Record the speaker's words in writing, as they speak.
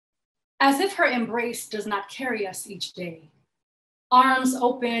as if her embrace does not carry us each day. Arms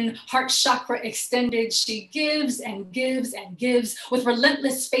open, heart chakra extended, she gives and gives and gives with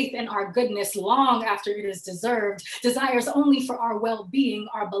relentless faith in our goodness long after it is deserved, desires only for our well-being,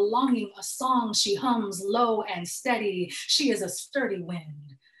 our belonging, a song she hums low and steady. She is a sturdy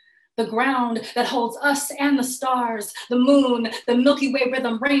wind. The ground that holds us and the stars, the moon, the Milky Way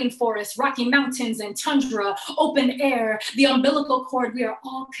rhythm, rainforest, Rocky Mountains and tundra, open air, the umbilical cord we are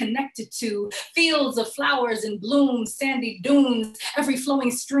all connected to, fields of flowers and bloom, sandy dunes, every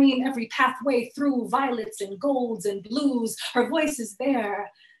flowing stream, every pathway through, violets and golds and blues. Her voice is there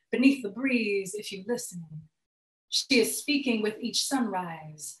beneath the breeze if you listen. She is speaking with each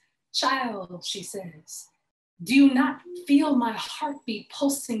sunrise. Child, she says, do you not feel my heartbeat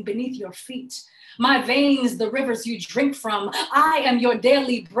pulsing beneath your feet? My veins, the rivers you drink from. I am your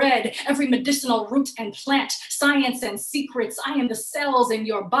daily bread, every medicinal root and plant, science and secrets. I am the cells in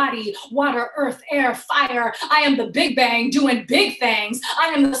your body, water, earth, air, fire. I am the Big Bang doing big things. I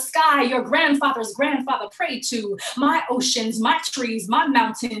am the sky your grandfather's grandfather prayed to. My oceans, my trees, my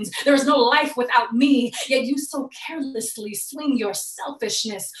mountains. There is no life without me, yet you so carelessly swing your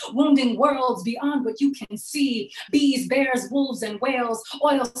selfishness, wounding worlds beyond what you can see. Bees, bears, wolves, and whales,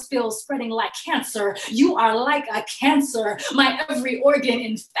 oil spills spreading like cancer. You are like a cancer, my every organ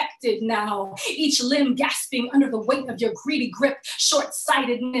infected now, each limb gasping under the weight of your greedy grip,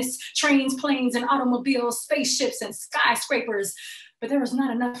 short-sightedness, trains, planes, and automobiles, spaceships, and skyscrapers. But there is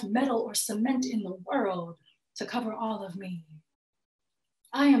not enough metal or cement in the world to cover all of me.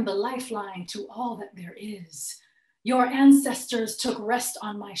 I am the lifeline to all that there is. Your ancestors took rest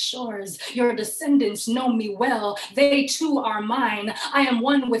on my shores. Your descendants know me well. They too are mine. I am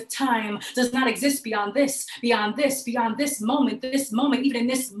one with time, does not exist beyond this, beyond this, beyond this moment, even in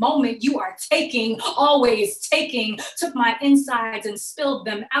this moment you are taking, always taking, took my insides and spilled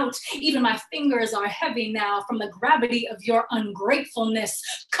them out. Even my fingers are heavy now from the gravity of your ungratefulness.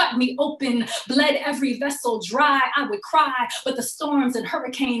 Cut me open, bled every vessel dry. I would cry, but the storms and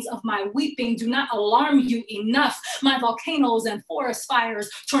hurricanes of my weeping do not alarm you enough. My volcanoes and forest fires,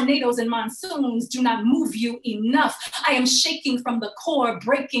 tornadoes and monsoons do not move you enough. I am shaking from the core,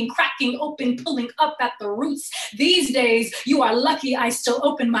 breaking, cracking open, pulling up at the roots. These days, you are lucky I still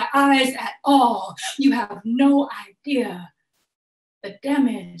open my eyes at all. You have no idea the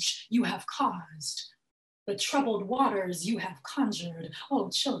damage you have caused, the troubled waters you have conjured. Oh,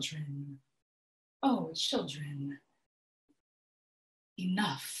 children,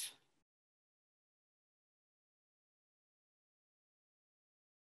 enough.